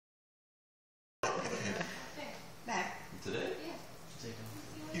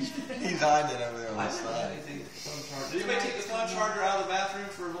hiding over there on I the didn't side. have anything. Did anybody take the phone charger out of the bathroom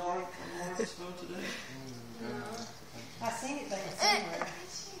for Lauren's phone today? No. I seen it there somewhere.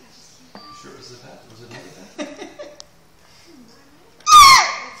 You sure it was the bathroom? Was it in the bathroom?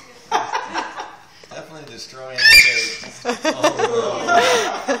 Definitely destroying the cage.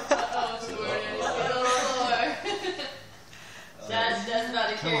 Dad's about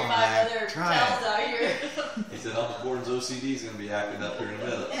to carry on, 5 Mac. other Try towels out here. He said Uncle Gordon's OCD is going to be acting up here in a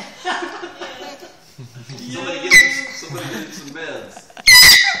minute. Somebody get him some meds.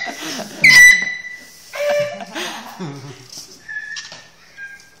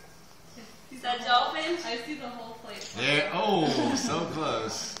 See that dolphin? I see the whole plate. There. Oh, so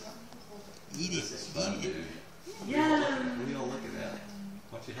close. Eat This it. is fun, Eat dude. it. What are you all looking at?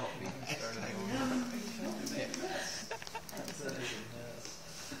 Why don't you help me?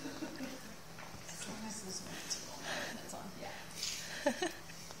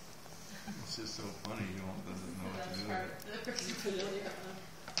 It's just so funny. You doesn't know what to do with it.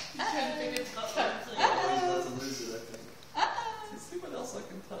 That's a loser, I think. See what else I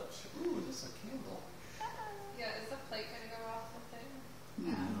can touch. Ooh, just a candle. Yeah, is the plate going to go off the thing?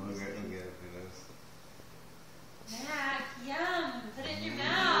 No, we'll get it for this. Mac, yum. Put it in your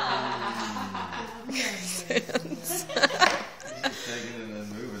mouth. Just taking it and then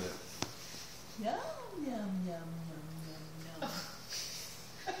moving it. Yum, yum, yum, yum, yum, yum.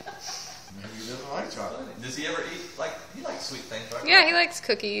 Maybe he doesn't like chocolate. Does he ever eat, he likes sweet things, right? Yeah, he likes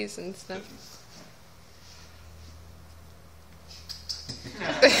cookies and stuff.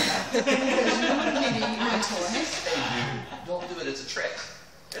 Don't do it, it's a trick.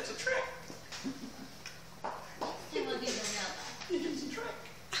 It's a trick. It will be the real It's a trick.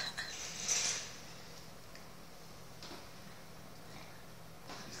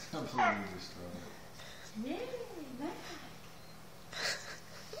 He's completely destroyed. Yay, Mac.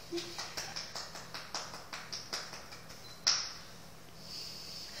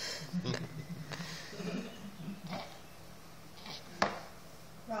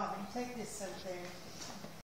 Robin, take this over there.